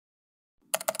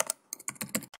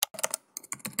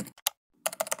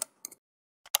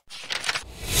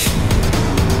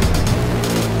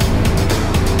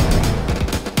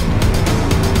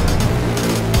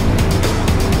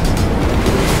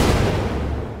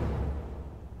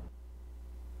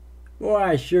Boy,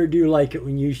 I sure do like it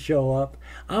when you show up.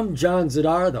 I'm John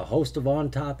Zidar, the host of On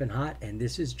Top and Hot, and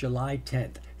this is July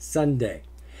 10th, Sunday.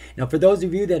 Now, for those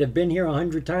of you that have been here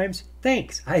 100 times,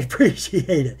 thanks. I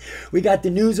appreciate it. We got the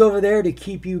news over there to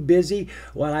keep you busy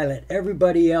while I let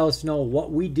everybody else know what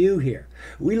we do here.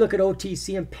 We look at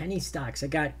OTC and penny stocks. I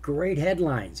got great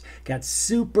headlines, got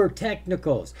super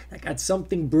technicals. I got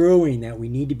something brewing that we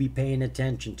need to be paying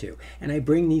attention to. And I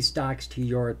bring these stocks to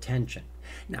your attention.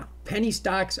 Now, penny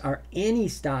stocks are any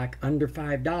stock under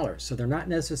 $5, so they're not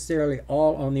necessarily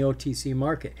all on the OTC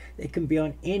market. They can be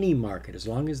on any market as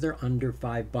long as they're under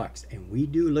 $5, and we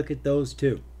do look at those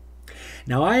too.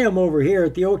 Now, I am over here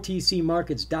at the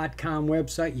OTCmarkets.com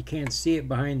website. You can't see it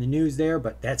behind the news there,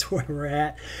 but that's where we're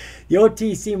at. The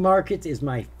OTC Markets is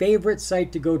my favorite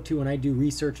site to go to when I do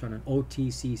research on an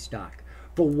OTC stock.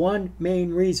 For one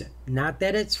main reason. Not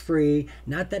that it's free,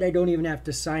 not that I don't even have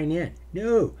to sign in.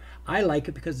 No, I like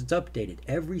it because it's updated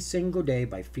every single day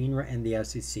by FINRA and the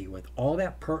SEC with all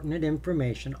that pertinent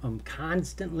information I'm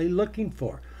constantly looking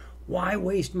for. Why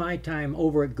waste my time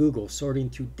over at Google sorting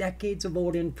through decades of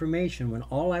old information when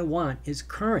all I want is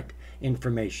current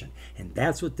information? And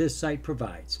that's what this site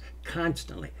provides.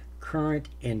 Constantly current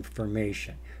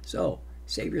information. So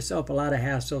save yourself a lot of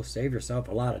hassle, save yourself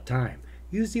a lot of time.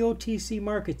 Use the OTC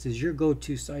Markets as your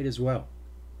go-to site as well.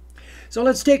 So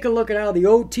let's take a look at how the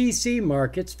OTC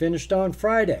Markets finished on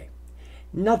Friday.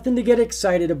 Nothing to get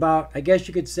excited about. I guess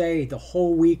you could say the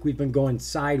whole week we've been going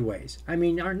sideways. I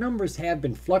mean, our numbers have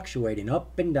been fluctuating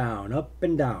up and down, up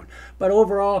and down. But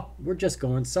overall, we're just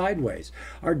going sideways.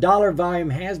 Our dollar volume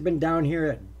has been down here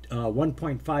at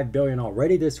 1.5 billion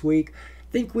already this week.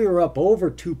 I think we were up over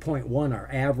 2.1 our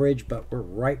average, but we're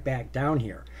right back down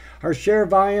here. Our share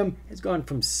volume has gone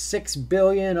from 6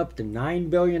 billion up to 9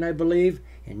 billion, I believe,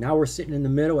 and now we're sitting in the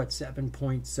middle at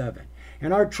 7.7.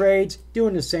 And our trades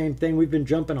doing the same thing. We've been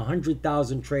jumping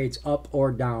 100,000 trades up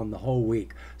or down the whole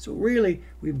week. So really,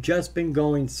 we've just been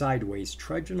going sideways,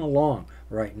 trudging along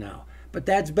right now. But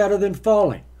that's better than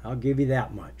falling. I'll give you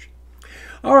that much.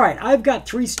 All right, I've got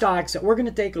 3 stocks that we're going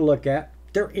to take a look at.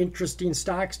 They're interesting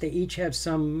stocks. They each have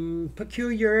some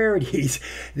peculiarities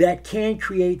that can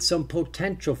create some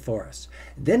potential for us.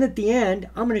 Then at the end,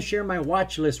 I'm going to share my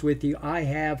watch list with you I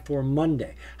have for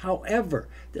Monday. However,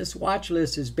 this watch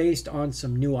list is based on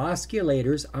some new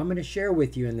oscillators I'm going to share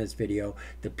with you in this video,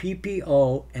 the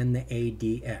PPO and the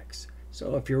ADX.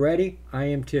 So if you're ready, I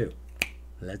am too.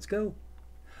 Let's go.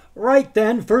 Right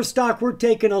then, first stock we're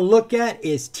taking a look at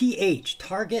is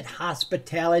Target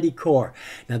Hospitality Corp.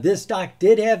 Now this stock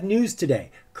did have news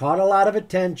today, caught a lot of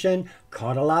attention,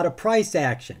 caught a lot of price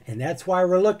action, and that's why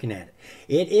we're looking at it.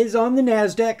 It is on the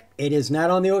NASDAQ, it is not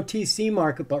on the OTC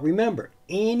market, but remember,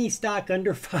 any stock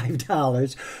under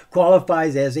 $5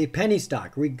 qualifies as a penny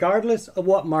stock, regardless of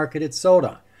what market it's sold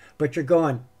on. But you're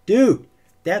going, dude,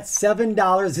 that's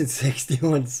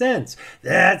 $7.61.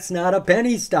 That's not a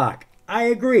penny stock. I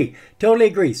agree. Totally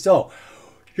agree. So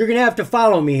you're going to have to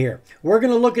follow me here. We're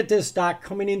going to look at this stock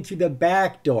coming into the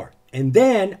back door. And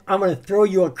then I'm going to throw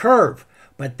you a curve.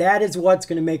 But that is what's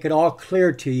going to make it all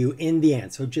clear to you in the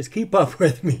end. So just keep up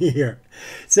with me here.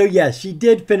 So yes, she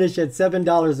did finish at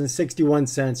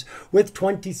 $7.61 with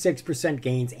 26%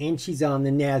 gains. And she's on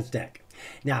the NASDAQ.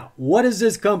 Now, what does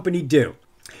this company do?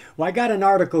 Well, I got an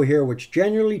article here which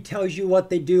generally tells you what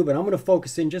they do, but I'm going to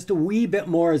focus in just a wee bit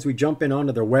more as we jump in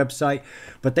onto their website.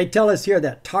 But they tell us here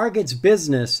that Target's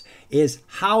business is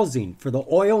housing for the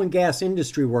oil and gas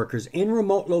industry workers in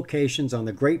remote locations on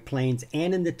the Great Plains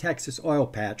and in the Texas oil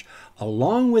patch,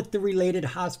 along with the related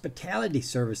hospitality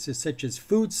services such as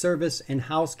food service and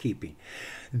housekeeping.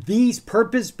 These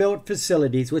purpose-built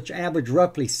facilities, which average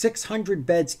roughly 600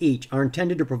 beds each, are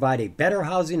intended to provide a better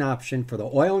housing option for the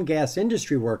oil and gas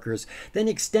industry workers than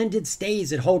extended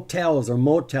stays at hotels or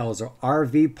motels or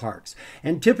RV parks.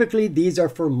 And typically, these are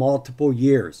for multiple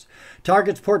years.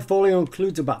 Target's portfolio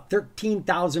includes about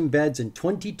 13,000 beds and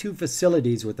 22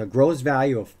 facilities with a gross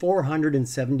value of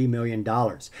 $470 million.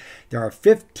 There are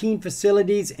 15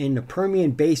 facilities in the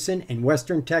Permian Basin in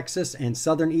western Texas and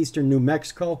southern eastern New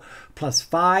Mexico, plus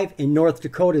 5 in North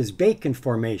Dakota's Bacon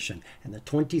Formation, and the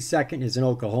 22nd is in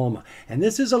Oklahoma. And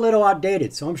this is a little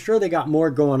outdated, so I'm sure they got more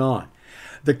going on.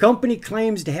 The company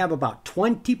claims to have about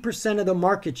 20% of the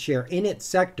market share in its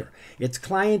sector. Its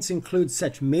clients include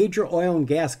such major oil and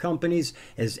gas companies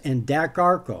as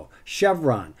Anadarko,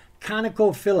 Chevron,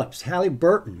 ConocoPhillips,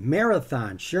 Halliburton,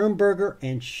 Marathon, Schlumberger,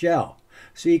 and Shell.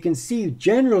 So you can see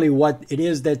generally what it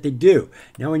is that they do.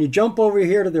 Now when you jump over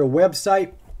here to their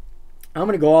website, I'm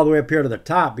going to go all the way up here to the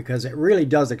top because it really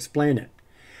does explain it.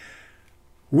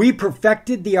 We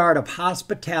perfected the art of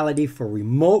hospitality for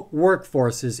remote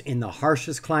workforces in the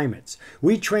harshest climates.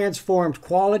 We transformed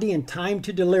quality and time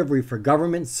to delivery for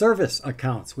government service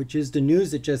accounts, which is the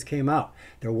news that just came out.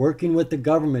 They're working with the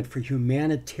government for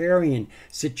humanitarian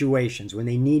situations when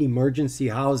they need emergency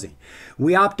housing.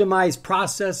 We optimize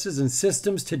processes and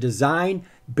systems to design,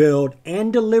 build,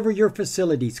 and deliver your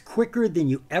facilities quicker than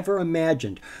you ever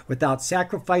imagined without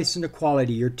sacrificing the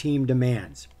quality your team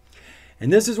demands.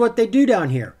 And this is what they do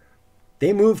down here.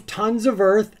 They move tons of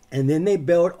earth and then they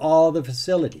build all the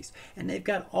facilities. And they've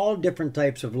got all different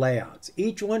types of layouts.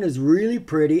 Each one is really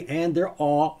pretty and they're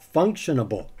all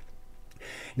functionable.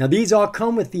 Now these all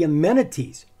come with the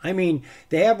amenities. I mean,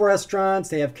 they have restaurants,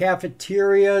 they have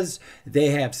cafeterias, they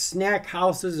have snack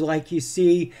houses like you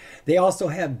see. They also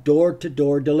have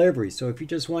door-to-door delivery. So if you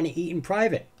just want to eat in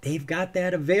private, they've got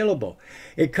that available.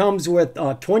 It comes with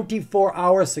a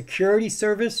 24-hour security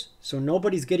service. So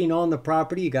nobody's getting on the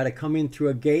property. You got to come in through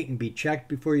a gate and be checked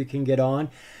before you can get on.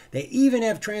 They even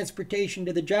have transportation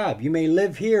to the job. You may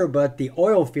live here, but the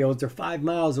oil fields are 5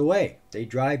 miles away. They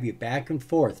drive you back and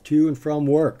forth to and from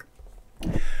work.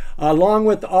 Along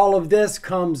with all of this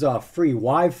comes free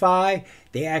Wi-Fi.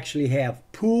 They actually have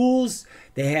pools.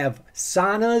 They have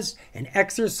saunas and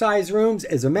exercise rooms.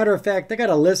 As a matter of fact, they got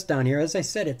a list down here. As I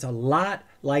said, it's a lot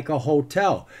like a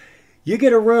hotel. You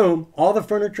get a room, all the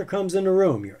furniture comes in the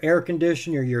room. Your air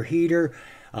conditioner, your heater,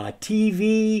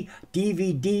 TV,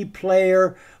 DVD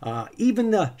player, even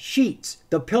the sheets,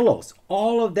 the pillows,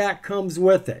 all of that comes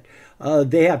with it.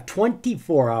 They have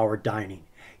 24-hour dining,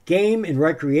 game and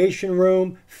recreation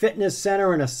room, fitness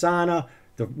center and a sauna.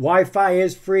 The Wi-Fi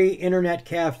is free, internet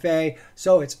cafe.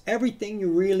 So it's everything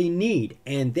you really need.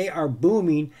 And they are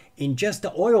booming in just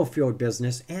the oil field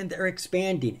business and they're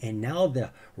expanding. And now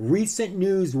the recent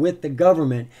news with the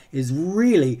government is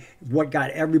really what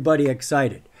got everybody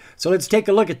excited. So let's take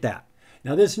a look at that.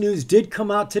 Now this news did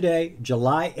come out today,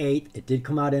 July 8th. It did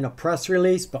come out in a press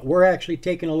release, but we're actually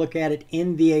taking a look at it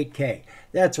in the 8K.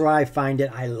 That's where I find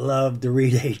it. I love to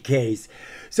read 8Ks.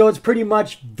 So it's pretty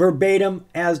much verbatim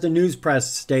as the news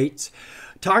press states.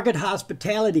 Target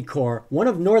Hospitality Corp., one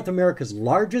of North America's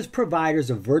largest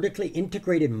providers of vertically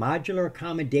integrated modular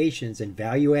accommodations and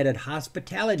value-added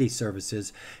hospitality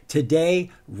services,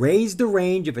 today raised the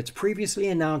range of its previously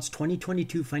announced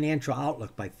 2022 financial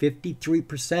outlook by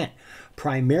 53%,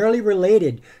 primarily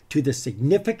related to the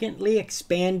significantly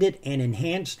expanded and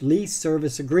enhanced lease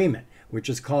service agreement, which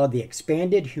is called the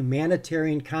Expanded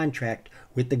Humanitarian Contract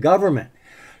with the government,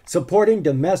 supporting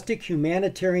domestic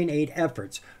humanitarian aid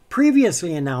efforts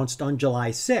previously announced on July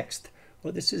 6th.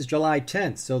 Well, this is July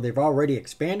 10th, so they've already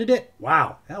expanded it?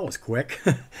 Wow, that was quick.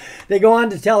 They go on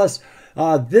to tell us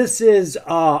this has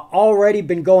already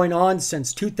been going on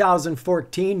since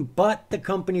 2014, but the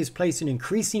company is placing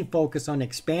increasing focus on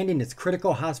expanding its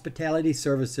critical hospitality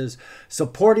services,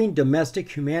 supporting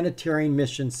domestic humanitarian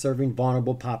missions serving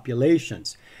vulnerable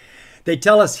populations. They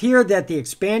tell us here that the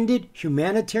expanded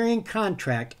humanitarian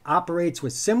contract operates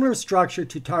with similar structure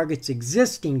to Target's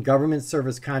existing government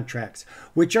service contracts,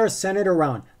 which are centered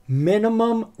around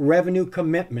minimum revenue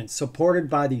commitments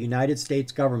supported by the United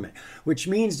States government, which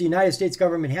means the United States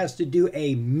government has to do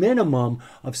a minimum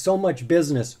of so much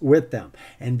business with them.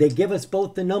 And they give us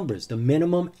both the numbers, the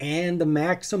minimum and the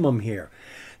maximum here.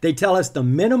 They tell us the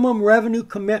minimum revenue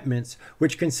commitments,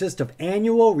 which consist of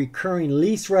annual recurring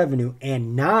lease revenue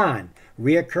and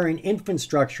non-reoccurring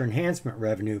infrastructure enhancement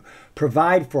revenue,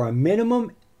 provide for a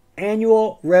minimum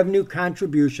annual revenue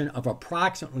contribution of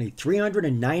approximately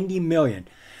 $390 million.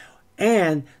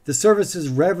 And the services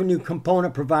revenue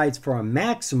component provides for a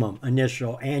maximum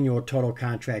initial annual total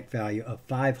contract value of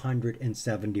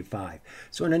 $575.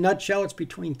 So in a nutshell, it's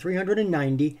between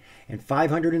 $390 and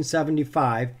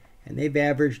 $575. And they've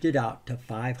averaged it out to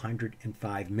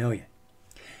 $505 million.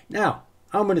 Now,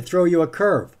 I'm going to throw you a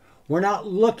curve. We're not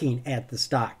looking at the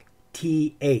stock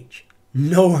TH.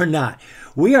 No, we're not.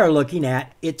 We are looking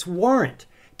at its warrant.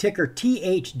 Ticker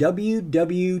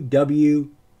THWWW.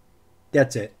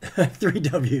 That's it. 3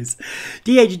 W's.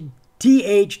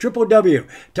 THWW.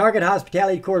 Target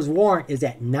Hospitality Corp's warrant is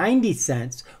at 90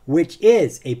 cents, which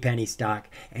is a penny stock,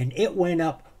 and it went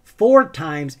up 4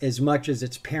 times as much as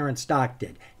its parent stock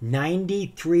did,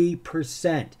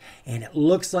 93%. And it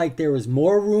looks like there is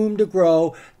more room to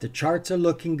grow. The charts are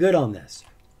looking good on this.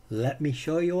 Let me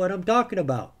show you what I'm talking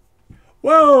about.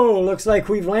 Whoa, looks like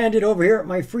we've landed over here at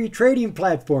my free trading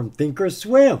platform,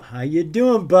 Thinkorswim. How you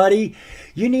doing, buddy?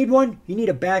 You need one? You need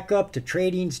a backup to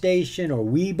Trading Station or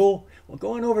Webull? Well,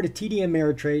 go on over to TD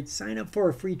Ameritrade, sign up for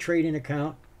a free trading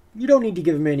account. You don't need to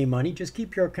give them any money. Just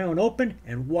keep your account open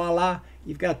and voila,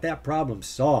 you've got that problem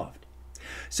solved.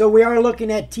 So we are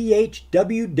looking at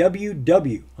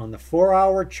THWWW on the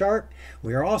 4-hour chart.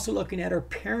 We are also looking at our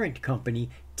parent company,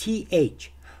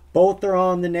 TH. Both are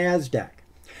on the NASDAQ.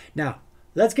 Now,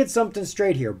 let's get something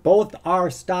straight here. Both are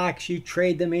stocks. You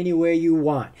trade them any way you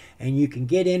want, and you can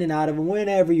get in and out of them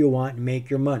whenever you want and make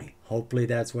your money. Hopefully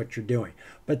that's what you're doing.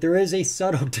 But there is a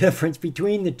subtle difference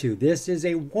between the two. This is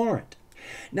a warrant.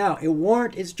 Now, a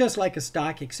warrant is just like a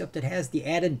stock, except it has the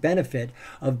added benefit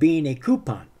of being a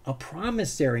coupon, a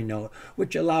promissory note,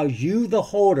 which allows you, the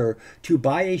holder, to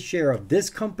buy a share of this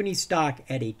company's stock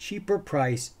at a cheaper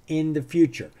price in the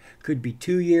future. Could be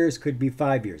 2 years, could be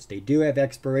 5 years. They do have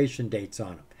expiration dates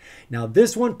on them. Now,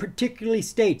 this one particularly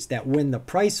states that when the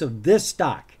price of this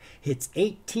stock hits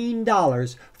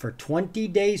 $18 for 20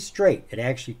 days straight, it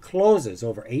actually closes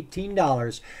over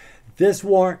 $18, this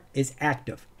warrant is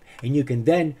active. And you can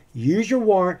then use your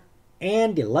warrant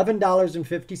and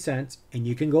 $11.50, and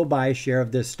you can go buy a share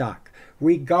of this stock.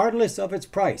 Regardless of its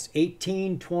price,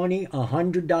 $18, $20,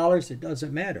 $100, it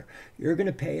doesn't matter. You're going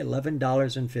to pay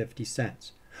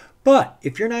 $11.50. But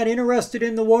if you're not interested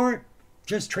in the warrant,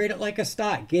 just trade it like a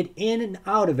stock. Get in and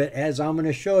out of it, as I'm going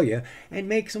to show you, and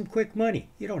make some quick money.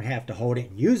 You don't have to hold it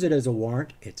and use it as a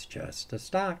warrant. It's just a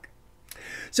stock.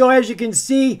 So as you can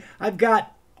see, I've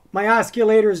got my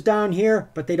oscillators down here,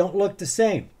 but they don't look the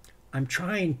same. I'm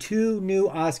trying 2 new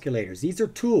oscillators. These are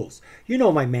tools. You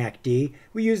know my MACD.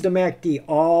 We use the MACD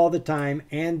all the time,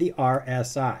 and the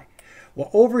RSI. Well,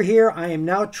 over here, I am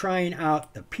now trying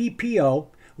out the PPO,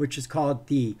 which is called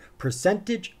the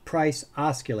Percentage Price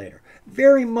Oscillator.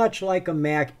 Very much like a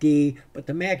MACD, but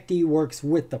the MACD works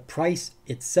with the price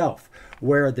itself,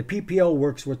 where the PPO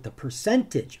works with the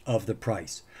percentage of the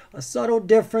price. A subtle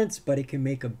difference, but it can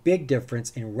make a big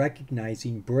difference in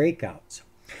recognizing breakouts.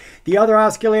 The other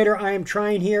oscillator I am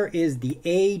trying here is the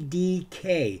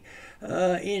ADK.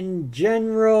 In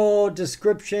general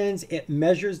descriptions, it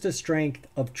measures the strength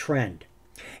of trend.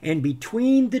 And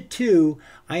between the two,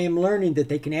 I am learning that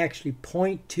they can actually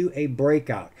point to a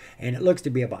breakout. And it looks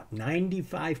to be about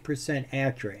 95%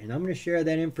 accurate. And I'm going to share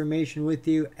that information with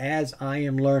you as I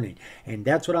am learning. And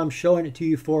that's what I'm showing it to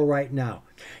you for right now.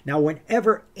 Now,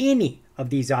 whenever any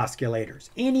of these oscillators,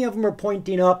 any of them are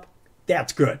pointing up,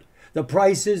 that's good. The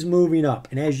price is moving up.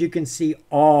 And as you can see,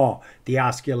 all the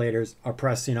oscillators are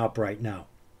pressing up right now.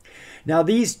 Now,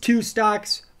 these two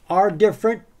stocks are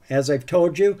different, as I've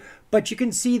told you, but you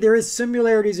can see there is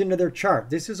similarities into their chart.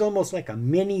 This is almost like a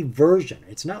mini version.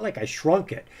 It's not like I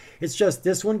shrunk it. It's just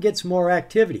this one gets more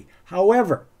activity.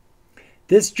 However,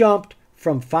 this jumped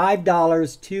from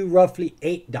 $5 to roughly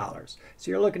 $8. So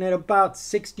you're looking at about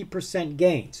 60%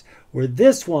 gains, where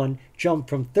this one jumped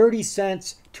from 30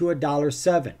 cents to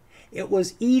 $1.07. It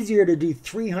was easier to do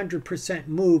 300%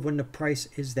 move when the price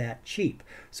is that cheap.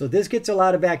 So this gets a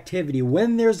lot of activity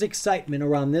when there's excitement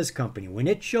around this company. When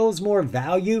it shows more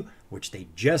value, which they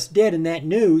just did in that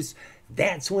news,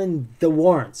 that's when the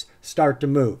warrants start to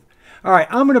move. All right,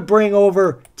 I'm going to bring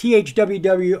over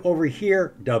THWW over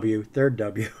here. Third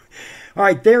W. All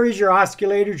right, there is your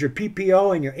oscillators, your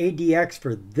PPO, and your ADX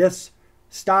for this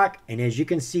stock. And as you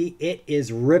can see, it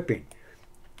is ripping.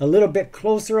 A little bit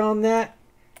closer on that.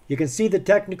 You can see the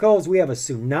technicals. We have a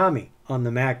tsunami on the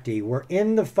MACD. We're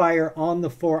in the fire on the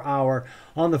 4-hour.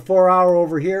 On the 4-hour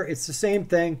over here, it's the same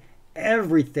thing.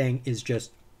 Everything is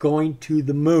just going to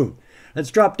the moon.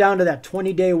 Let's drop down to that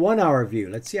 20-day 1-hour view.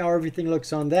 Let's see how everything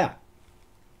looks on that.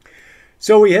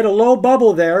 So we hit a low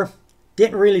bubble there.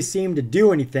 Didn't really seem to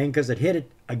do anything because it hit it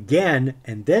again.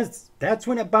 And that's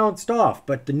when it bounced off.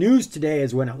 But the news today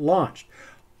is when it launched.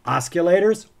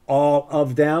 Oscillators, all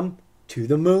of them to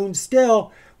the moon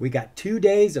still. We got 2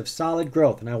 days of solid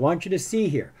growth. And I want you to see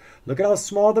here. Look at how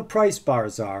small the price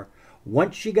bars are.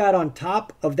 Once you got on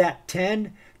top of that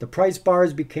 10, the price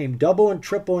bars became double and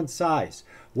triple in size.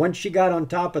 Once you got on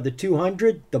top of the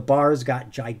 200, the bars got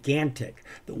gigantic.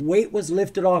 The weight was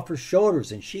lifted off her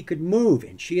shoulders and she could move.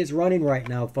 And she is running right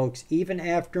now, folks. Even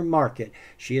after market,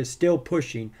 she is still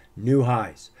pushing new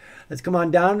highs. Let's come on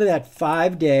down to that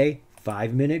 5-day,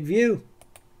 5-minute view.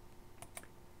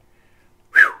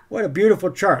 What a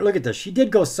beautiful chart. Look at this. She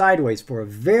did go sideways for a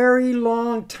very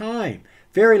long time.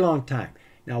 Very long time.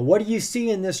 Now, what do you see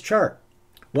in this chart?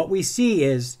 What we see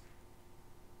is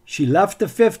she left the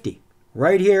 50.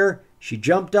 Right here, she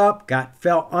jumped up,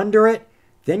 fell under it,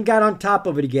 then got on top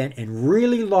of it again and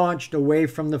really launched away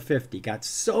from the 50. Got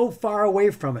so far away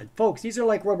from it. Folks, these are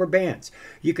like rubber bands.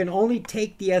 You can only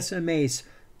take the SMAs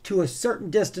to a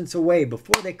certain distance away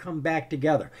before they come back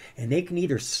together. And they can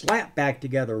either slap back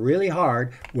together really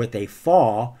hard with a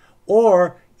fall,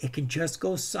 or it can just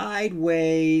go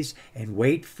sideways and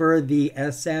wait for the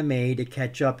SMA to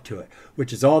catch up to it,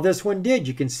 which is all this one did.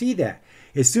 You can see that.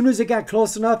 As soon as it got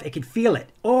close enough, it could feel it.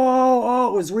 Oh,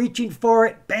 it was reaching for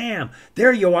it. Bam!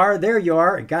 There you are. There you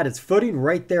are. It got its footing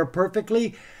right there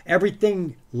perfectly.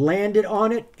 Everything landed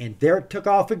on it, and there it took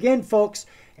off again, folks.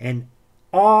 And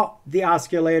all the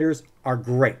oscillators are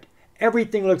great.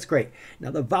 Everything looks great.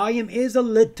 Now, the volume is a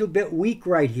little bit weak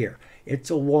right here. It's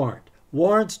a warrant.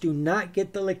 Warrants do not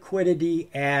get the liquidity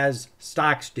as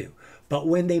stocks do. But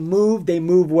when they move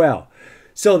well.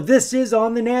 So this is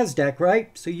on the NASDAQ,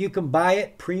 right? So you can buy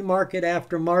it pre-market,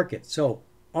 after market. So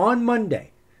on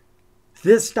Monday,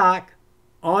 this stock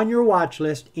on your watch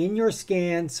list, in your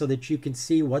scan, so that you can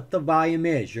see what the volume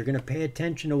is. You're going to pay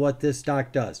attention to what this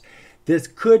stock does. This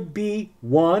could be,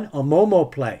 one, a Momo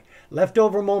play.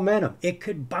 Leftover momentum. It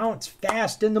could bounce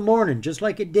fast in the morning, just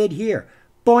like it did here.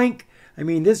 Boink. I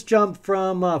mean, this jumped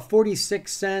from 46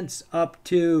 cents up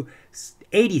to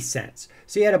 80 cents.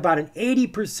 So you had about an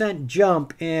 80%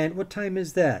 jump. And what time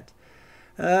is that?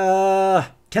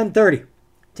 10:30.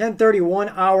 10:30, 1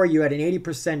 hour, you had an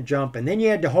 80% jump. And then you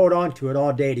had to hold on to it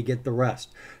all day to get the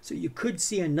rest. So you could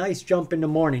see a nice jump in the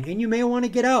morning. And you may want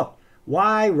to get out.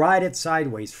 Why ride it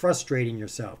sideways, frustrating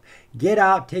yourself? Get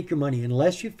out, take your money,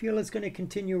 unless you feel it's going to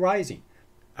continue rising.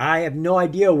 I have no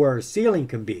idea where a ceiling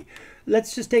can be.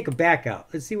 Let's just take a back out.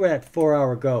 Let's see where that 4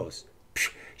 hour goes.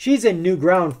 She's in new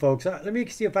ground, folks. Let me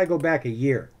see if I go back a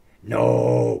year.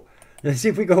 No. Let's see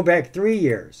if we go back 3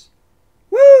 years.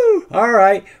 Woo! All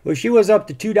right. Well, she was up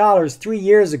to $2 3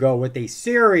 years ago with a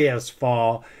serious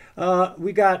fall.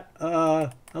 We got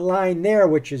a line there,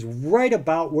 which is right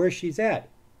about where she's at,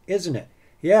 isn't it?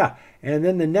 Yeah. And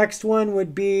then the next one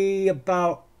would be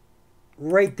about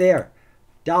right there,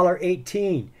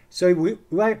 $1.18. So we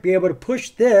might be able to push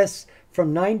this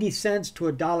from 90 cents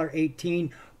to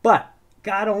 $1.18. But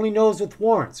God only knows with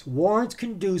warrants. Warrants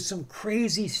can do some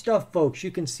crazy stuff, folks.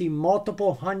 You can see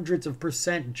multiple hundreds of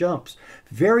percent jumps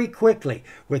very quickly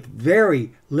with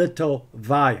very little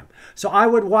volume. So I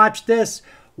would watch this.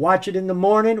 Watch it in the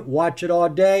morning, watch it all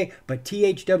day, but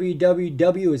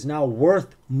THWWW is now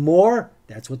worth more.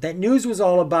 That's what that news was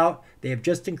all about. They have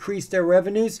just increased their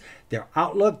revenues, their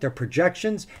outlook, their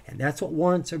projections, and that's what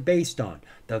warrants are based on.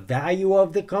 The value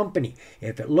of the company.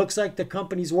 If it looks like the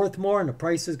company's worth more and the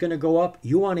price is going to go up,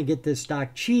 you want to get this stock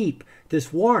cheap,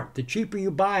 this warrant. The cheaper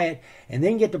you buy it and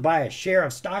then get to buy a share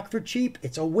of stock for cheap,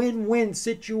 it's a win-win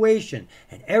situation.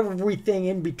 And everything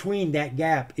in between that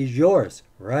gap is yours,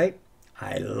 right?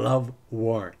 I love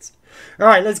warrants. All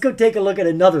right, let's go take a look at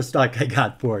another stock I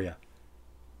got for you.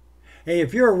 Hey,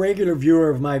 if you're a regular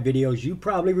viewer of my videos, you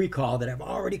probably recall that I've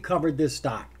already covered this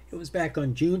stock. It was back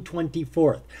on June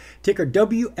 24th. Ticker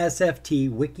WSFT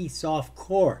Wikisoft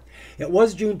Core. It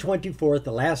was June 24th,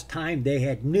 the last time they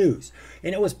had news.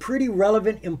 And it was pretty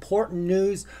relevant, important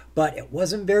news, but it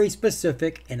wasn't very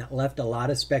specific and it left a lot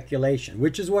of speculation,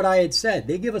 which is what I had said.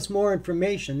 They give us more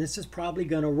information. This is probably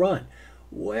going to run.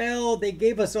 Well, they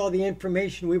gave us all the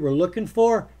information we were looking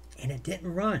for, and it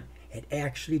didn't run. It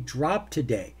actually dropped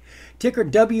today. Ticker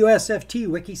WSFT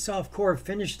Wikisoft Core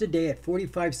finished the day at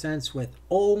 45 cents with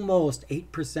almost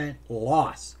 8%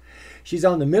 loss. She's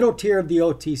on the middle tier of the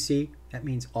OTC. That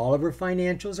means all of her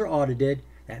financials are audited.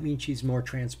 That means she's more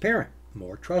transparent,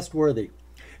 more trustworthy.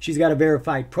 She's got a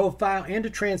verified profile and a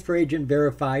transfer agent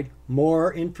verified.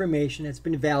 More information that's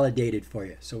been validated for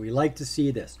you. So we like to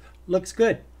see this. Looks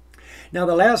good. Now,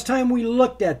 the last time we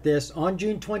looked at this on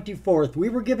June 24th, we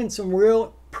were given some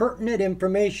real pertinent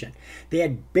information. They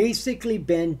had basically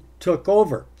been took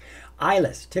over.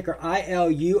 ILUS, ticker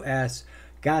ILUS,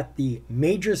 got the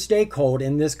major stakehold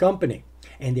in this company.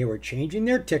 And they were changing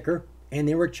their ticker and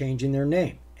they were changing their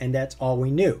name. And that's all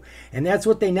we knew. And that's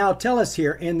what they now tell us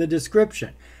here in the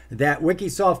description. That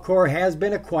Wikisoft Core has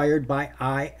been acquired by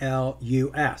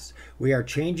ILUS. We are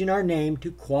changing our name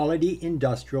to Quality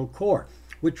Industrial Core,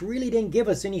 which really didn't give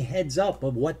us any heads up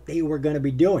of what they were going to be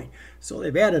doing. So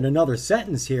they've added another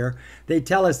sentence here. They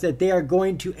tell us that they are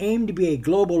going to aim to be a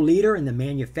global leader in the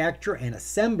manufacture and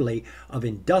assembly of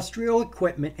industrial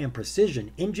equipment and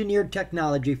precision engineered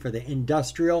technology for the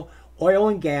industrial, oil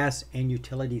and gas, and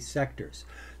utility sectors.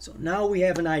 So now we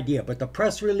have an idea, but the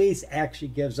press release actually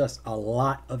gives us a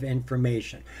lot of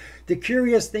information. The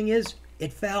curious thing is,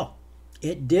 it fell.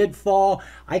 It did fall.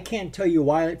 I can't tell you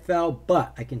why it fell,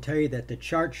 but I can tell you that the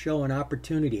charts show an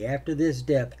opportunity after this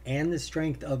dip and the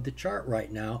strength of the chart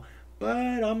right now, but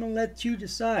I'm going to let you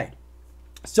decide.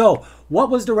 So, what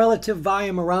was the relative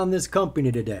volume around this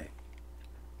company today?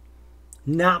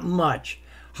 Not much.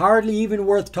 Hardly even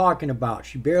worth talking about.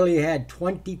 She barely had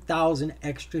 20,000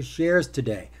 extra shares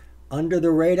today. Under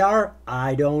the radar?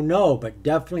 I don't know, but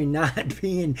definitely not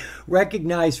being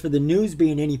recognized for the news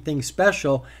being anything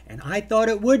special, and I thought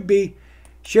it would be.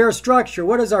 Share structure,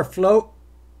 what is our float?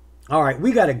 All right,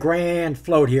 we got a grand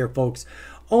float here, folks.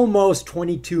 Almost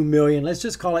 22 million. Let's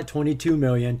just call it 22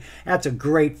 million. That's a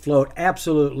great float.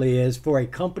 Absolutely is for a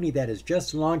company that is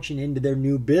just launching into their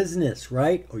new business,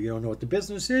 right? Or you don't know what the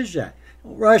business is yet.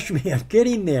 Don't rush me. I'm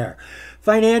getting there.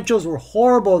 Financials were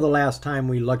horrible the last time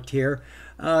we looked here.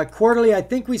 Quarterly, I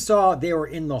think we saw they were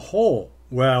in the hole.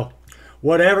 Well,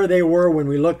 whatever they were when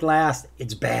we looked last,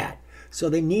 it's bad. So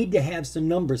they need to have some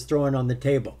numbers thrown on the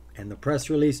table. And the press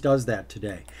release does that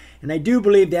today. And I do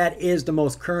believe that is the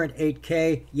most current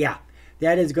 8K. Yeah,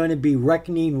 that is going to be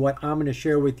reckoning what I'm going to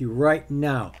share with you right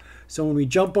now. So when we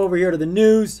jump over here to the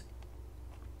news,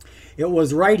 it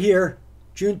was right here,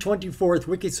 June 24th,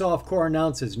 Wikisoft Core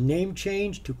announces name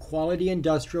change to Quality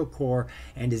Industrial Core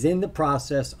and is in the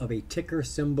process of a ticker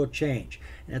symbol change.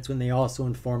 And that's when they also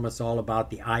inform us all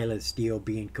about the ILS deal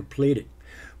being completed.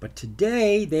 But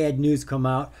today, they had news come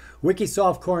out.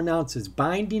 Wikisoft Core announces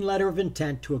binding letter of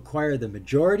intent to acquire the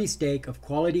majority stake of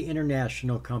Quality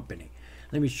International Company.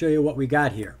 Let me show you what we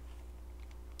got here.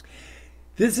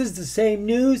 This is the same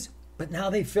news, but now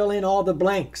they fill in all the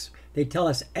blanks. They tell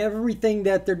us everything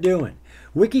that they're doing.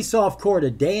 Wikisoft Core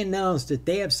today announced that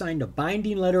they have signed a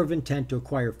binding letter of intent to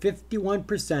acquire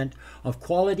 51% of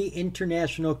Quality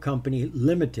International Company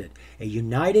Limited, a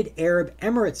United Arab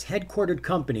Emirates headquartered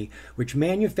company which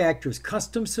manufactures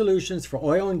custom solutions for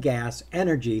oil and gas,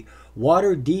 energy,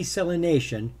 water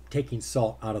desalination, taking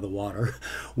salt out of the water,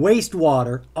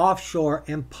 wastewater, offshore,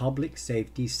 and public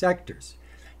safety sectors.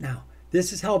 Now,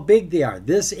 this is how big they are.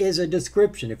 This is a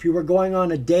description. If you were going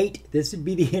on a date, this would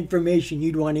be the information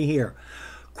you'd want to hear.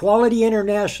 Quality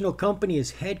International Company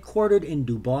is headquartered in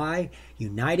Dubai,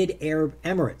 United Arab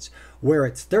Emirates, where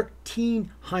its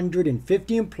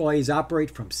 1,350 employees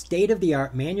operate from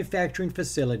state-of-the-art manufacturing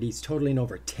facilities totaling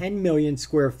over 10 million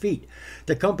square feet.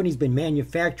 The company's been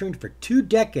manufacturing for 2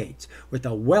 decades with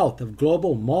a wealth of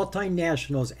global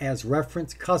multinationals as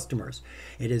reference customers.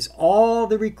 It has all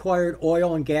the required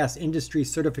oil and gas industry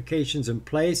certifications in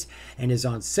place and is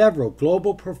on several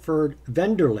global preferred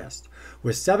vendor lists.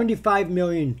 With $75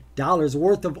 million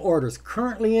worth of orders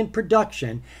currently in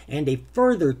production and a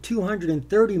further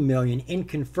 $230 million in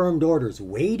confirmed orders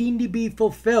waiting to be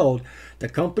fulfilled, the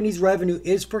company's revenue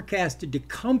is forecasted to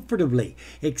comfortably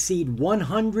exceed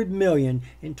 $100 million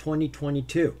in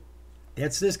 2022.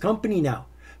 That's this company now.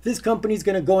 This company is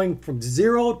going to going from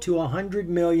 0 to 100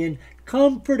 million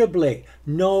comfortably,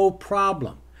 no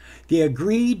problem. The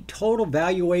agreed total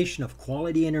valuation of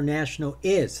Quality International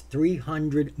is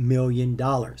 $300 million.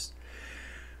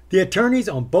 The attorneys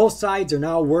on both sides are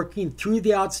now working through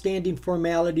the outstanding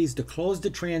formalities to close the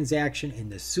transaction in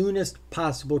the soonest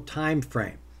possible time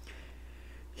frame.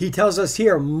 He tells us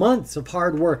here months of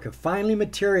hard work have finally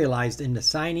materialized into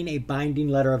signing a binding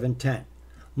letter of intent.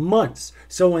 Months.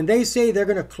 So when they say they're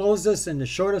going to close this in the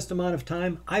shortest amount of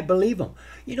time, I believe them.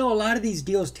 You know, a lot of these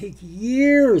deals take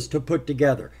years to put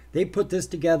together. They put this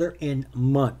together in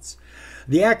months.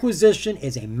 The acquisition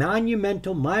is a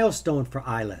monumental milestone for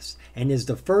ILS and is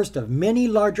the first of many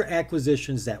larger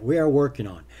acquisitions that we are working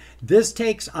on. This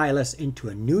takes ILS into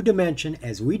a new dimension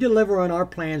as we deliver on our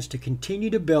plans to continue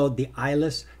to build the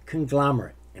ILS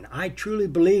conglomerate. And I truly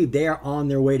believe they are on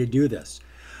their way to do this.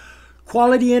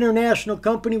 Quality International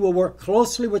Company will work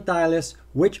closely with ILS,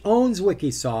 which owns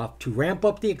Wikisoft, to ramp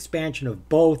up the expansion of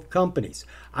both companies.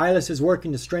 ILS is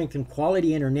working to strengthen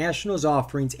Quality International's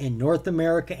offerings in North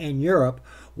America and Europe,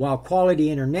 while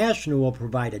Quality International will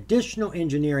provide additional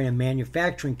engineering and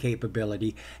manufacturing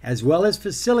capability, as well as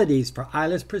facilities for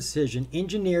ILS precision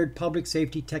engineered public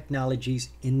safety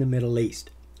technologies in the Middle East.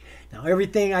 Now,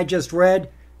 everything I just read,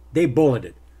 they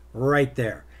bulleted right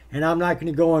there. And I'm not going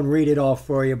to go and read it all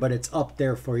for you, but it's up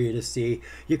there for you to see.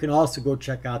 You can also go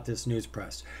check out this news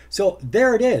press. So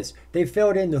there it is. They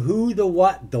filled in the who, the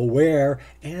what, the where,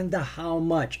 and the how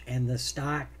much. And the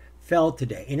stock fell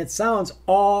today. And it sounds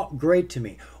all great to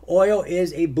me. Oil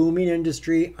is a booming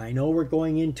industry. I know we're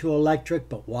going into electric,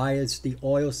 but why is the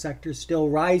oil sector still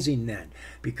rising then?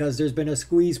 Because there's been a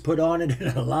squeeze put on it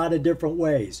in a lot of different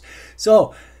ways.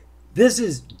 So this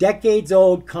is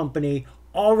decades-old company,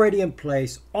 already in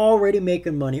place, already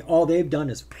making money. All they've done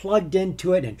is plugged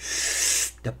into it, and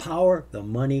the power, the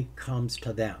money comes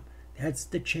to them. That's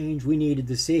the change we needed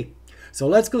to see. So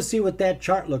let's go see what that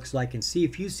chart looks like and see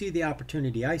if you see the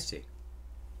opportunity I see.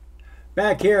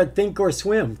 Back here at Think or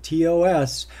Swim,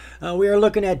 TOS, we are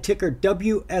looking at ticker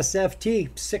WSFT,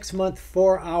 6-month,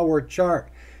 4-hour chart.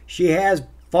 She has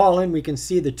fallen. We can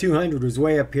see the 200 was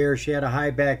way up here. She had a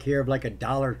high back here of like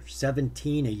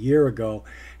 $1.17 a year ago.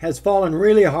 Has fallen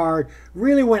really hard,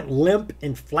 really went limp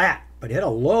and flat, but hit a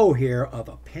low here of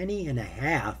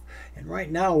 $0.015. And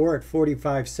right now we're at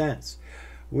 45 cents.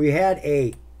 We had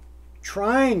a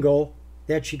triangle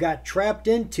that she got trapped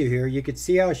into here. You could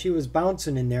see how she was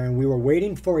bouncing in there, and we were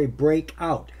waiting for a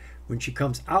breakout. When she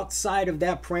comes outside of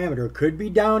that parameter, could be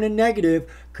down and negative,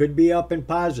 could be up and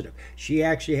positive. She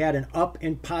actually had an up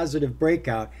and positive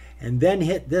breakout and then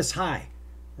hit this high.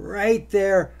 Right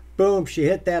there, boom, she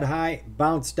hit that high,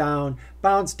 bounced down,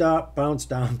 bounced up, bounced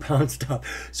down, bounced up.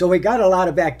 So we got a lot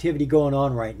of activity going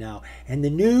on right now. And the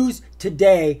news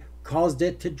today caused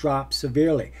it to drop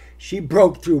severely. She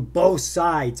broke through both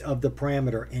sides of the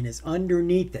parameter and is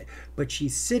underneath it, but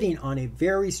she's sitting on a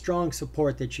very strong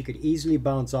support that she could easily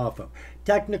bounce off of.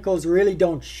 Technicals really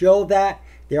don't show that.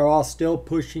 They're all still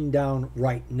pushing down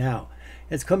right now.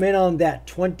 Let's come in on that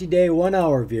 20-day 1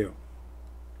 hour view.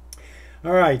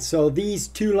 All right, so these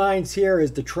two lines here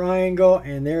is the triangle,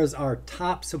 and there's our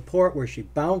top support where she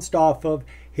bounced off of,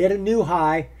 hit a new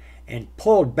high, and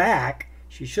pulled back.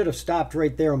 She should have stopped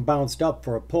right there and bounced up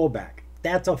for a pullback.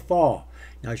 That's a fall.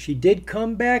 Now, she did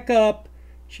come back up.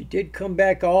 She did come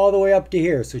back all the way up to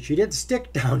here. So she didn't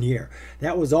stick down here.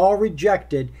 That was all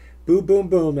rejected. Boom, boom,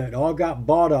 boom. It all got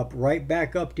bought up right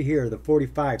back up to here, the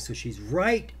 45. So she's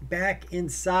right back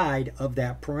inside of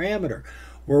that parameter.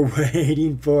 We're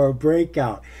waiting for a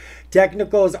breakout.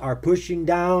 Technicals are pushing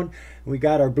down. We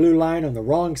got our blue line on the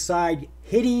wrong side,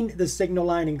 hitting the signal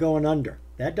line and going under.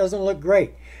 That doesn't look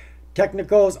great.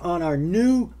 Technicals on our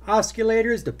new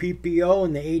oscillators, the PPO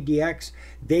and the ADX,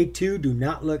 they too do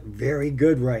not look very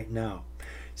good right now.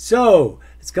 So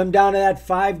let's come down to that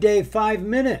 5-day,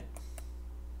 5-minute.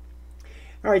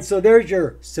 All right, so there's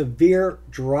your severe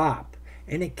drop.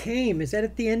 And it came, is that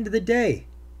at the end of the day?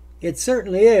 It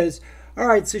certainly is. All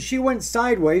right, so she went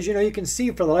sideways. You know, you can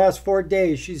see for the last 4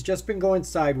 days, she's just been going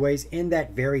sideways in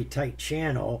that very tight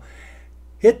channel.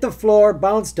 Hit the floor,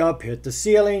 bounced up, hit the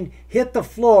ceiling, hit the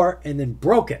floor, and then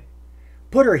broke it.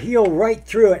 Put her heel right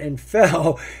through it and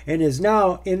fell, and is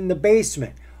now in the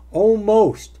basement.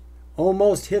 Almost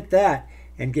hit that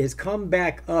and has come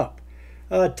back up.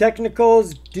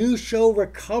 Technicals do show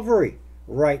recovery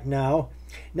right now.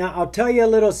 Now, I'll tell you a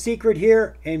little secret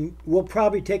here, and we'll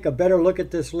probably take a better look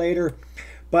at this later,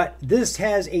 but this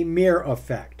has a mirror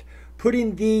effect.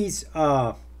 Putting these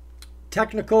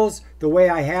technicals the way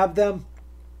I have them,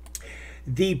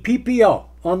 the PPO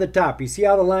on the top, you see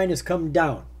how the line is coming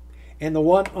down, and the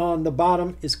one on the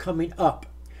bottom is coming up.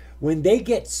 When they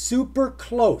get super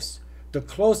close, the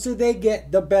closer they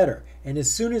get, the better. And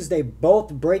as soon as they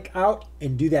both break out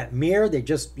and do that mirror, they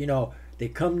just, you know, they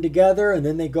come together and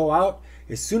then they go out.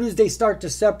 As soon as they start to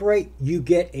separate, you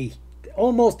get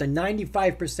almost a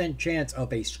 95% chance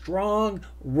of a strong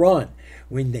run.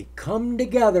 When they come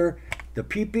together, the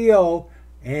PPO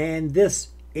and this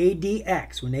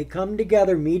ADX, when they come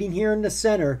together, meeting here in the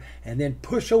center, and then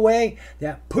push away,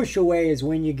 that push away is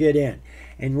when you get in.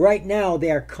 And right now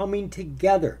they are coming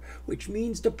together, which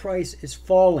means the price is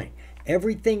falling.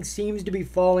 Everything seems to be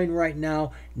falling right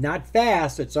now. Not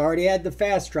fast. It's already had the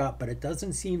fast drop, but it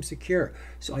doesn't seem secure.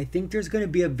 So I think there's going to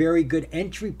be a very good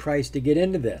entry price to get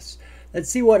into this. Let's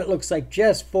see what it looks like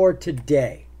just for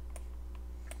today.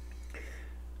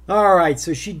 All right,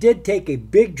 so she did take a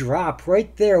big drop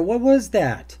right there. What was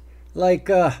that? Like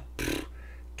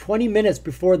 20 minutes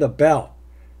before the bell.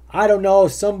 I don't know,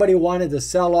 somebody wanted to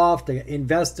sell off, to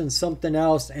invest in something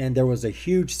else, and there was a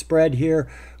huge spread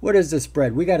here. What is the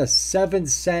spread? We got a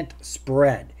 7-cent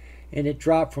spread, and it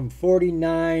dropped from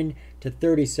 49 to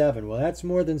 37. Well, that's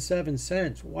more than 7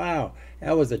 cents. Wow,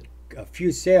 that was a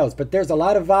few sales, but there's a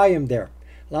lot of volume there.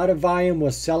 A lot of volume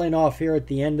was selling off here at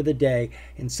the end of the day,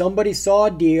 and somebody saw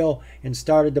a deal and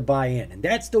started to buy in. And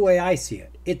that's the way I see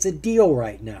it. It's a deal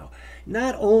right now.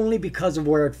 Not only because of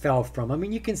where it fell from. I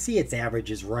mean, you can see its average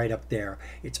is right up there.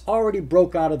 It's already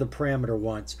broke out of the parameter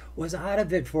once, was out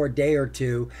of it for a day or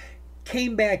two,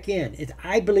 came back in.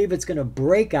 I believe it's going to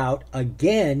break out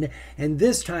again, and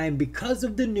this time, because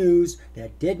of the news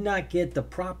that did not get the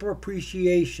proper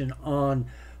appreciation on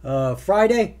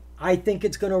Friday, I think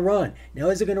it's going to run. Now,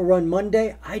 is it going to run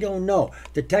Monday? I don't know.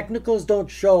 The technicals don't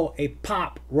show a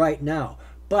pop right now,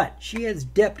 but she has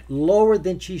dipped lower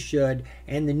than she should,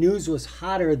 and the news was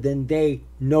hotter than they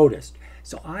noticed.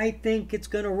 So I think it's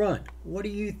going to run. What do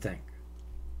you think?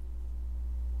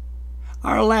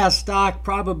 Our last stock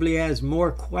probably has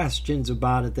more questions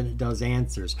about it than it does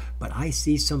answers, but I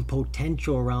see some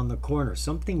potential around the corner.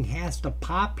 Something has to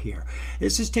pop here.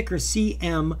 This is ticker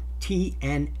CMTNF.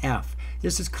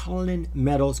 This is Cullinan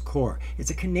Metals Corp. It's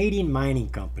a Canadian mining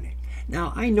company.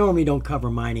 Now, I normally don't cover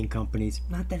mining companies.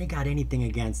 Not that I got anything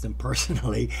against them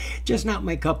personally, just not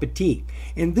my cup of tea.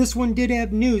 And this one did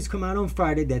have news come out on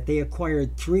Friday that they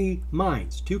acquired 3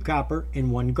 mines, 2 copper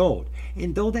and 1 gold.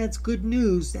 And though that's good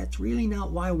news, that's really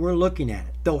not why we're looking at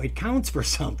it, though it counts for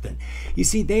something. You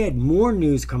see, they had more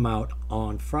news come out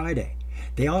on Friday.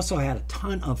 They also had a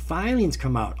ton of filings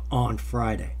come out on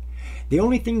Friday. The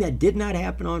only thing that did not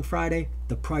happen on Friday,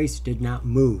 the price did not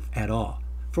move at all.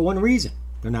 For one reason.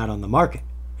 They're not on the market.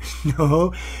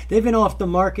 No, they've been off the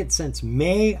market since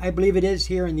May, I believe it is,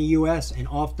 here in the US, and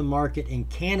off the market in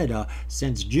Canada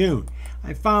since June.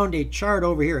 I found a chart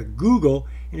over here at Google,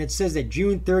 and it says that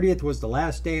June 30th was the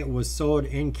last day it was sold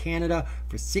in Canada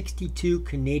for 62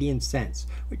 Canadian cents,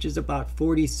 which is about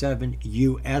 47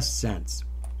 US cents.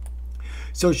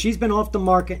 So she's been off the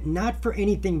market, not for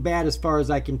anything bad as far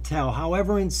as I can tell.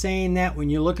 However, in saying that,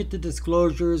 when you look at the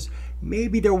disclosures,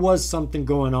 maybe there was something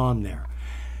going on there.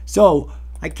 So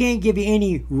I can't give you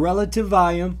any relative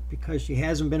volume because she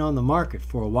hasn't been on the market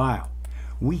for a while.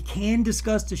 We can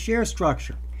discuss the share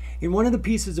structure. In one of the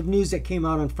pieces of news that came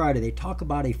out on Friday, they talk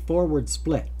about a forward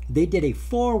split. They did a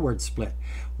forward split,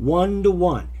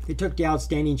 1-to-1. They took the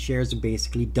outstanding shares and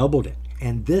basically doubled it.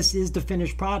 And this is the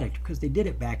finished product because they did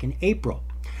it back in April.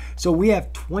 So we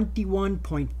have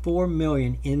 21.4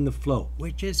 million in the float,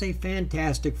 which is a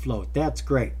fantastic float. That's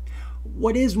great.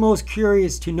 What is most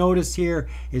curious to notice here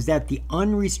is that the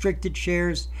unrestricted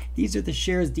shares, these are the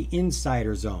shares the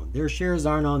insiders own. Their shares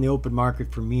aren't on the open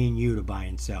market for me and you to buy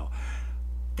and sell.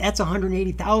 That's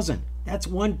 180,000. That's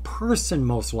one person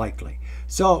most likely.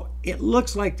 So it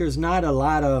looks like there's not a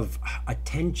lot of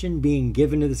attention being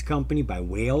given to this company by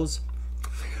whales.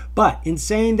 But in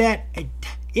saying that, it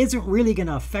isn't really going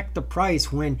to affect the price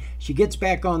when she gets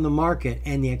back on the market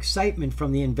and the excitement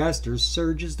from the investors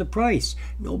surges the price.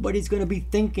 Nobody's going to be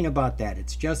thinking about that.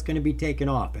 It's just going to be taken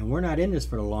off. And we're not in this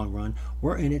for the long run.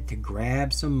 We're in it to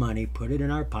grab some money, put it in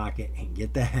our pocket, and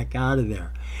get the heck out of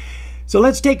there. So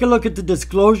let's take a look at the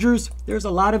disclosures. There's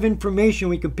a lot of information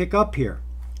we can pick up here.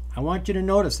 I want you to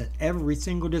notice that every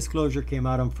single disclosure came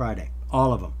out on Friday.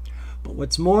 All of them. But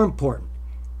what's more important,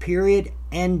 period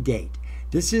end date.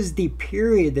 This is the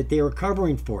period that they were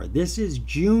covering for. This is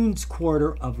June's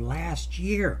quarter of last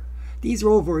year. These are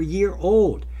over a year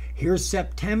old. Here's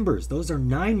September's. Those are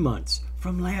 9 months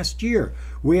from last year.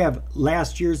 We have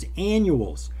last year's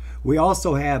annuals. We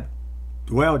also have,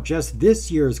 well, just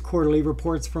this year's quarterly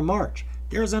reports for March.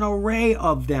 There's an array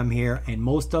of them here, and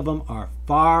most of them are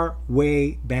far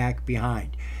way back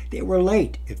behind. They were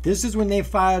late. If this is when they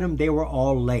filed them, they were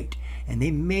all late. And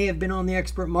they may have been on the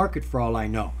expert market for all I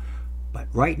know. But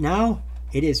right now,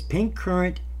 it is pink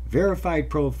current, verified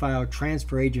profile,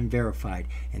 transfer agent verified.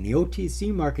 And the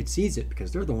OTC market sees it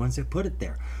because they're the ones that put it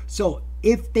there. So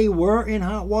if they were in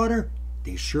hot water,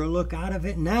 they sure look out of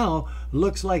it now.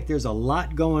 Looks like there's a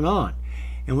lot going on.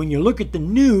 And when you look at the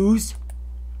news,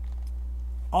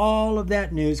 all of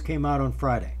that news came out on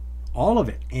Friday. All of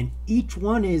it. And each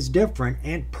one is different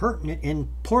and pertinent,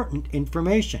 important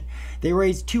information. They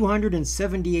raised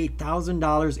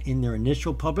 $278,000 in their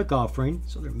initial public offering,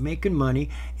 so they're making money,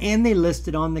 and they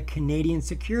listed on the Canadian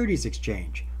Securities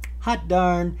Exchange. Hot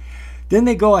darn. Then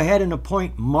they go ahead and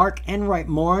appoint Mark Enright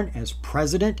Morin as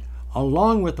president,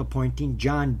 along with appointing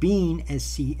John Bean as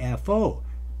CFO.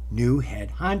 New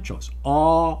head honchos,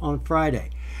 all on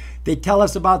Friday. They tell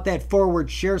us about that forward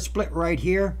share split right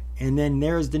here. And then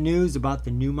there's the news about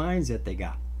the new mines that they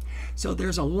got. So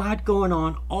there's a lot going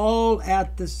on all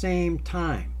at the same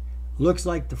time. Looks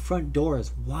like the front door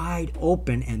is wide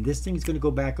open and this thing's going to go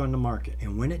back on the market.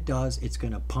 And when it does, it's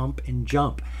going to pump and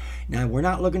jump. Now, we're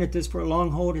not looking at this for a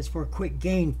long hold. It's for a quick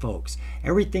gain, folks.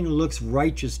 Everything looks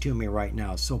righteous to me right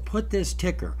now. So put this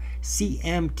ticker,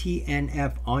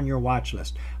 CMTNF, on your watch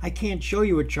list. I can't show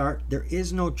you a chart. There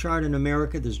is no chart in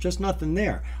America. There's just nothing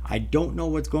there. I don't know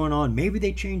what's going on. Maybe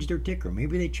they changed their ticker.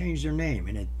 Maybe they changed their name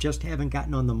and it just haven't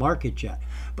gotten on the market yet.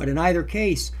 But in either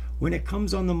case, when it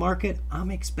comes on the market,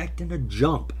 I'm expecting a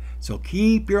jump. So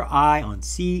keep your eye on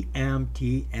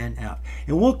CMTNF.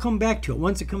 And we'll come back to it.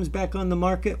 Once it comes back on the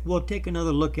market, we'll take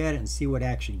another look at it and see what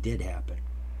actually did happen.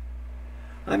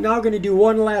 I'm now going to do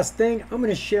one last thing. I'm going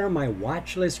to share my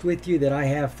watch list with you that I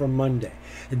have for Monday.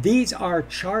 These are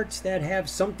charts that have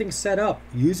something set up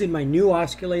using my new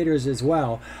oscillators as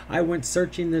well. I went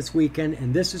searching this weekend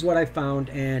and this is what I found.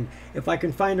 And if I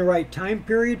can find the right time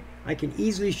period, I can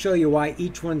easily show you why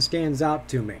each one stands out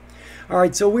to me. All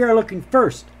right, so we are looking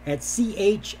first at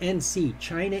CHNC,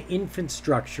 China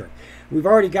Infrastructure. We've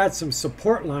already got some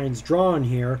support lines drawn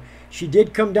here. She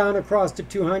did come down across to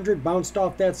 200, bounced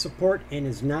off that support, and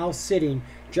is now sitting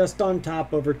just on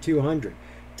top of her 200.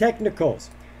 Technicals.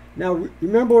 Now,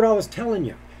 remember what I was telling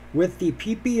you. With the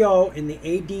PPO and the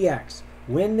ADX,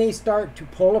 when they start to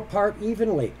pull apart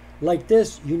evenly, like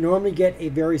this, you normally get a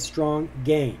very strong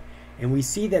gain. And we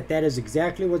see that that is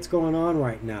exactly what's going on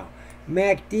right now.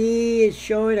 MACD is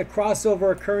showing a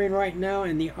crossover occurring right now,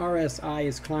 and the RSI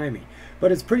is climbing.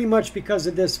 But it's pretty much because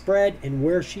of this spread and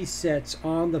where she sits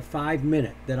on the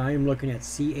 5-minute that I am looking at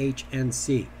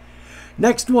CHNC.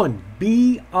 Next one,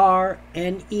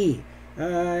 BRNE.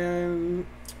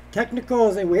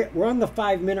 Technicals, and we're on the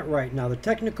 5-minute right now. The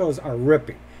technicals are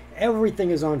ripping. Everything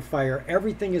is on fire.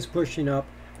 Everything is pushing up.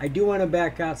 I do want to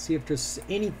back out, see if there's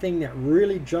anything that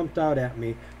really jumped out at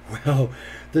me. Well,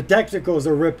 the technicals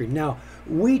are ripping. Now,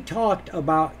 we talked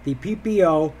about the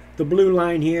PPO, the blue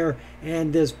line here,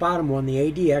 and this bottom one, the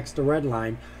ADX, the red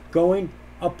line, going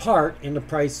apart and the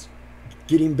price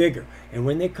getting bigger. And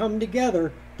when they come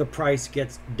together, the price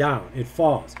gets down. It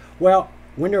falls. Well,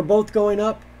 when they're both going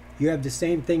up, you have the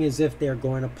same thing as if they're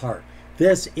going apart.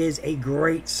 This is a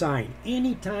great sign.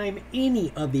 Anytime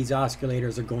any of these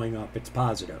oscillators are going up, it's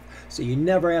positive. So you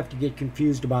never have to get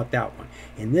confused about that one.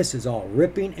 And this is all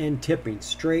ripping and tipping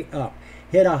straight up.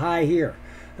 Hit a high here.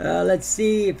 Let's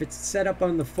see if it's set up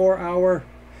on the 4-hour.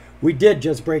 We did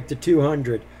just break the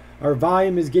 200. Our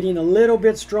volume is getting a little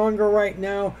bit stronger right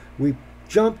now. We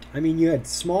jumped. I mean, you had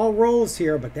small rolls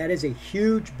here, but that is a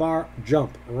huge bar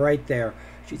jump right there.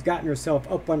 She's gotten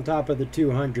herself up on top of the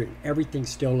 200. Everything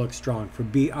still looks strong for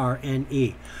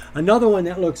BRNE. Another one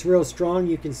that looks real strong,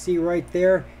 you can see right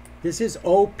there, this is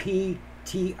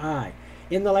OPTI.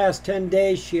 In the last 10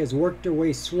 days, she has worked her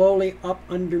way slowly up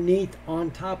underneath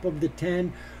on top of the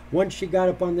 10. Once she got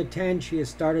up on the 10, she has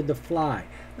started to fly.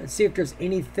 Let's see if there's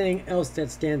anything else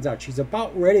that stands out. She's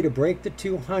about ready to break the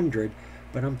 200,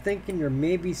 but I'm thinking there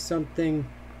may be something,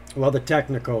 well, the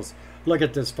technicals. Look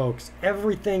at this, folks.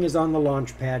 Everything is on the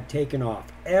launch pad taken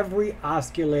off. Every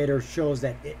oscillator shows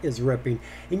that it is ripping.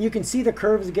 And you can see the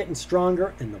curves are getting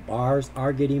stronger and the bars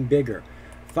are getting bigger.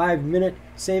 5-minute,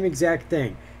 same exact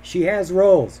thing. She has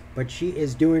rolls, but she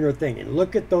is doing her thing. And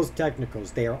look at those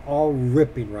technicals. They are all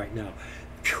ripping right now.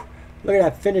 Phew. Look at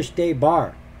that finished day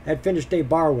bar. That finished day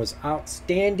bar was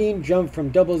outstanding. Jumped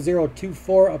from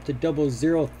 0024 up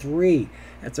to 003.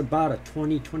 That's about a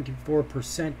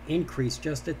 20-24% increase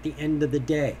just at the end of the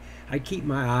day. I keep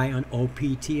my eye on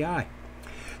OPTI.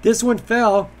 This one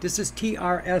fell. This is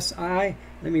TRSI.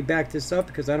 Let me back this up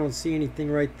because I don't see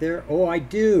anything right there. Oh, I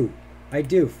do. I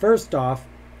do. First off,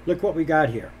 look what we got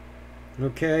here.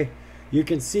 Okay. You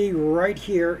can see right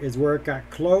here is where it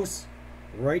got close.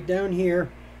 Right down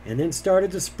here. And then started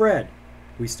to spread.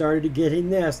 We started to get in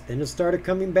this. Then it started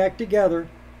coming back together.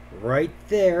 Right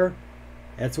there.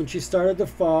 That's when she started to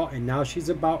fall, and now she's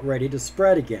about ready to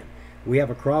spread again. We have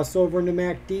a crossover in the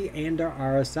MACD, and our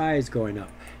RSI is going up.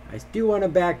 I do want to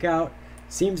back out.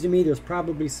 Seems to me there's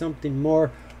probably something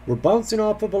more. We're bouncing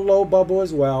off of a low bubble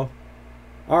as well.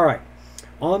 All right.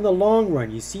 On the long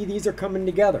run, you see these are coming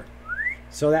together.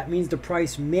 So that means the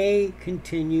price may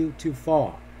continue to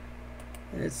fall.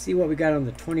 Let's see what we got on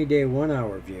the 20-day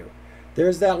 1-hour view.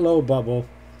 There's that low bubble.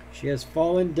 She has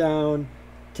fallen down.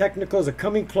 Technicals are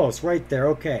coming close right there.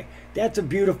 Okay, that's a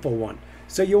beautiful one.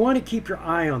 So you want to keep your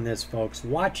eye on this, folks.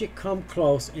 Watch it come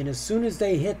close, and as soon as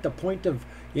they hit the point of,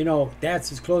 you know, that's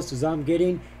as close as I'm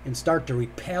getting, and start to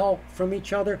repel from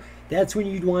each other, that's when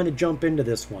you'd want to jump into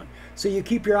this one. So you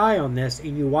keep your eye on this,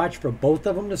 and you watch for both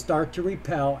of them to start to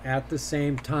repel at the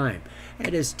same time.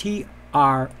 That is TRSI.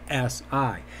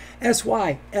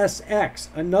 SYSX,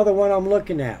 another one I'm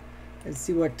looking at. Let's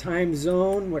see what time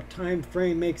zone, what time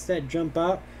frame makes that jump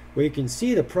out. Well, you can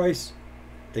see the price,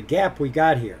 the gap we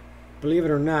got here. Believe it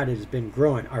or not, it has been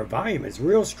growing. Our volume is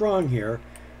real strong here.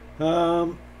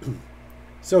 So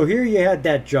here you had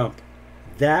that jump.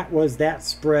 That was that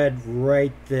spread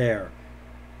right there.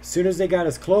 As soon as they got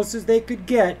as close as they could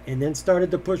get and then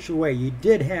started to push away, you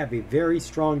did have a very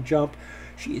strong jump.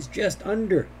 She is just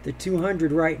under the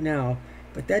 200 right now,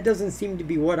 but that doesn't seem to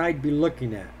be what I'd be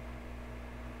looking at.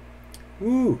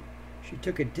 Ooh, she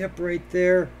took a dip right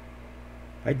there.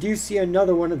 I do see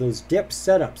another one of those dip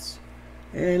setups.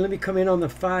 And let me come in on the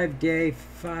 5-day,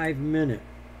 5-minute.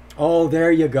 Oh,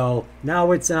 there you go.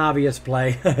 Now it's an obvious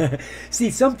play.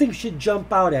 See, something should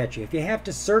jump out at you. If you have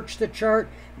to search the chart,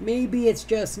 maybe it's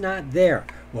just not there.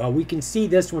 Well, we can see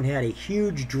this one had a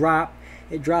huge drop.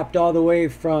 It dropped all the way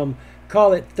from,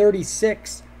 call it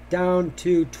 36 down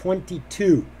to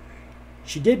 22.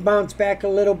 She did bounce back a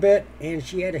little bit, and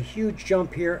she had a huge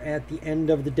jump here at the end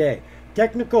of the day.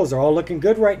 Technicals are all looking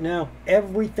good right now.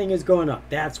 Everything is going up.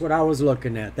 That's what I was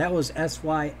looking at. That was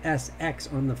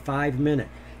SYSX on the 5-minute.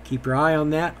 Keep your eye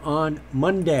on that on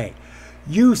Monday.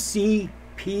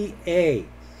 UCPA.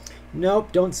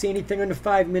 Nope, don't see anything on the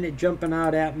 5-minute jumping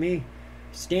out at me.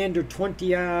 Standard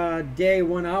 20-day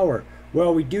 1 hour.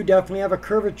 Well, we do definitely have a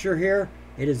curvature here.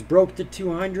 It is broke to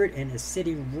 200 and is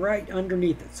sitting right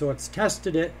underneath it. So it's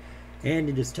tested it, and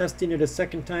it is testing it a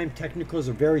second time. Technicals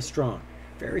are very strong.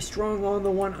 Very strong on the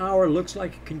 1 hour. Looks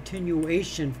like a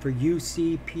continuation for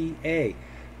UCPA.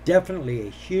 Definitely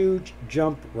a huge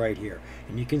jump right here.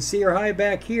 And you can see her high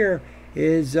back here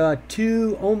is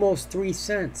almost 3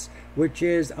 cents, which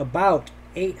is about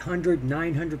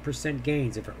 900%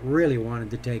 gains if it really wanted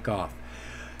to take off.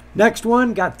 Next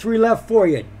one, got 3 left for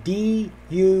you.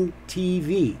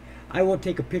 DUTV. I will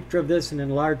take a picture of this and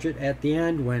enlarge it at the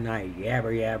end when I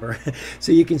yabber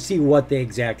so you can see what they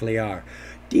exactly are.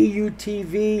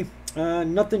 DUTV,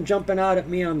 nothing jumping out at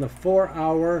me on the 4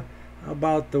 hour. How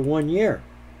about the 1 year?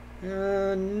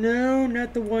 No,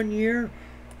 not the 1 year.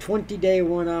 20-day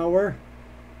 1 hour.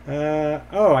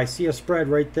 Oh, I see a spread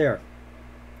right there.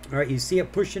 All right, you see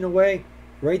it pushing away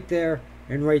right there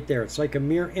and right there. It's like a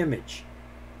mirror image.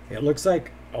 It looks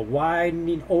like a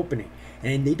widening opening,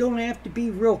 and they don't have to be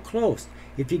real close.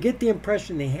 If you get the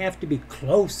impression they have to be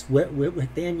close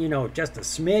within, you know, just a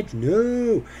smidge,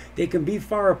 no, they can be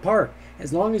far apart.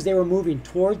 As long as they were moving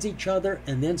towards each other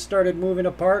and then started moving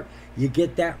apart, you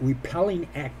get that repelling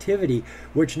activity,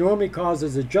 which normally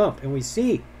causes a jump. And we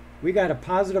see we got a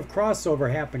positive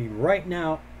crossover happening right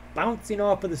now, bouncing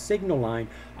off of the signal line.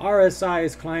 RSI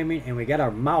is climbing, and we got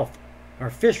our mouth, our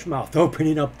fish mouth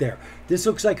opening up there. This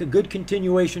looks like a good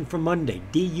continuation for Monday.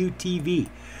 DUTV.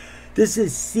 This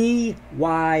is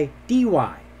CYDY.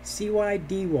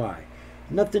 CYDY.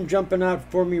 Nothing jumping out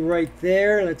for me right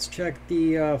there. Let's check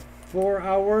the 4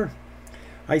 hour.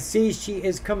 I see she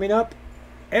is coming up.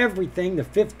 Everything, the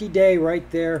 50-day right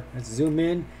there. Let's zoom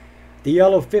in. The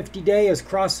yellow 50-day is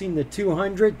crossing the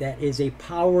 200. That is a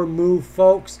power move,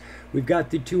 folks. We've got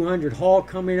the 200 haul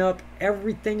coming up.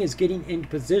 Everything is getting in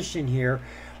position here.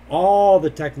 All the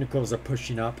technicals are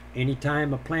pushing up.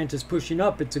 Anytime a plant is pushing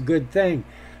up, it's a good thing.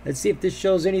 Let's see if this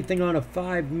shows anything on a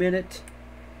 5-minute.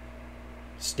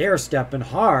 Stair-stepping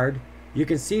hard. You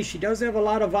can see she does have a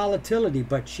lot of volatility,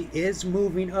 but she is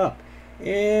moving up.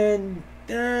 And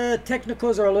the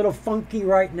technicals are a little funky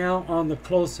right now on the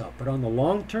close-up, but on the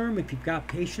long term, if you've got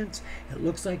patience, it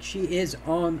looks like she is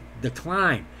on the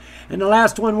climb. And the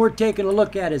last one we're taking a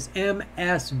look at is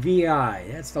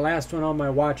MSVI. That's the last one on my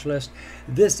watch list.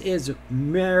 This is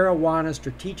Marijuana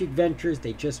Strategic Ventures.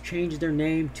 They just changed their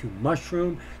name to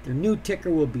Mushroom. Their new ticker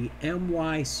will be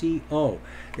MYCO.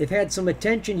 They've had some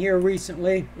attention here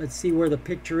recently. Let's see where the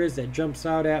picture is that jumps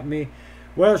out at me.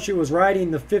 Well, she was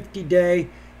riding the 50-day,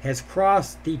 has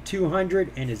crossed the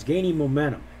 200 and is gaining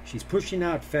momentum. She's pushing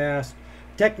out fast.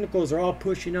 Technicals are all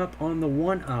pushing up on the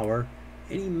 1 hour.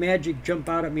 Any magic jump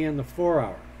out at me on the 4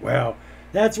 hour? Well,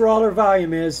 that's where all her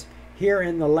volume is. Here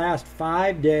in the last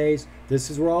 5 days, this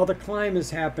is where all the climb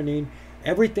is happening.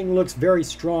 Everything looks very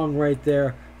strong right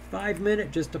there.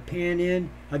 5-minute just to pan in.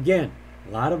 Again,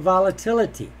 a lot of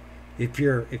volatility. If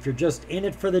you're just in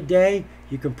it for the day,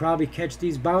 you can probably catch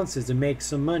these bounces and make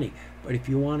some money. But if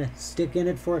you want to stick in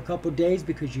it for a couple days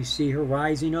because you see her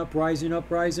rising up, rising up,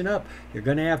 rising up, you're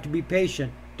going to have to be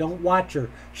patient. Don't watch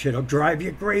her. She'll drive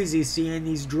you crazy seeing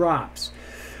these drops.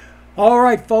 All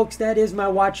right, folks, that is my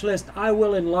watch list. I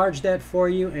will enlarge that for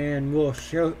you, and we'll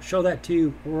show that to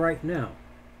you right now.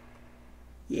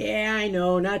 Yeah, I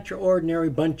know, not your ordinary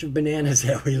bunch of bananas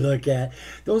that we look at.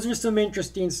 Those are some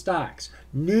interesting stocks.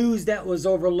 News that was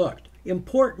overlooked.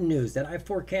 Important news that I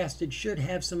forecasted should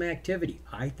have some activity.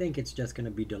 I think it's just going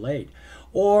to be delayed.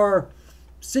 Or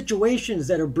situations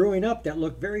that are brewing up that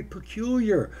look very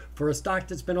peculiar for a stock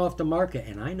that's been off the market.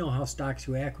 And I know how stocks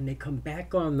react when they come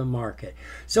back on the market.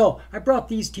 So I brought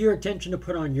these to your attention to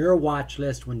put on your watch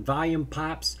list. When volume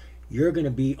pops, you're going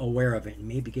to be aware of it and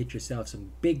maybe get yourself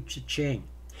some big cha-ching.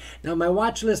 Now my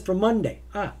watch list for Monday.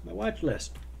 My watch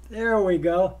list. There we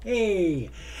go. Hey,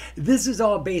 this is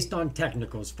all based on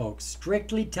technicals, folks.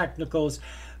 Strictly technicals,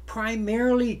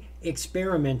 primarily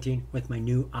experimenting with my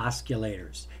new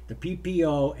oscillators, the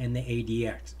PPO and the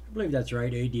ADX. I believe that's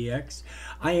right, ADX.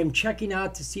 I am checking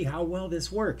out to see how well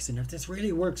this works. And if this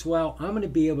really works well, I'm going to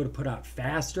be able to put out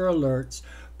faster alerts,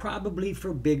 probably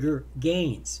for bigger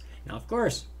gains. Now, of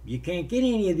course, You can't get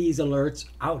any of these alerts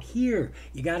out here.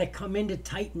 You got to come into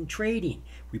Titan Trading.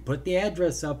 We put the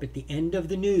address up at the end of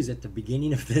the news at the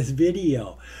beginning of this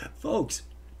video. Folks,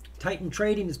 Titan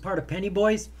Trading is part of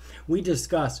Pennybois. We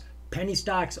discuss penny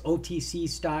stocks, OTC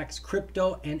stocks,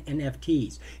 crypto, and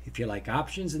NFTs. If you like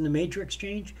options in the major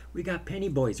exchange, we got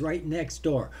Pennybois right next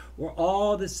door. We're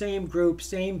all the same group,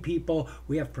 same people.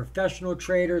 We have professional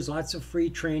traders, lots of free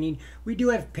training. We do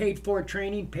have paid for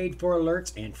training, paid for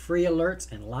alerts, and free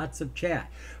alerts, and lots of chat.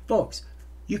 Folks,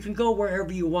 you can go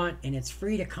wherever you want, and it's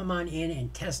free to come on in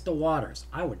and test the waters.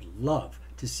 I would love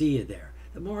to see you there.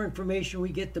 The more information we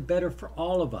get, the better for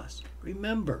all of us.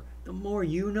 Remember, the more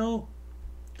you know,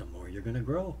 the more you're going to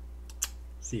grow.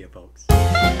 See you, folks.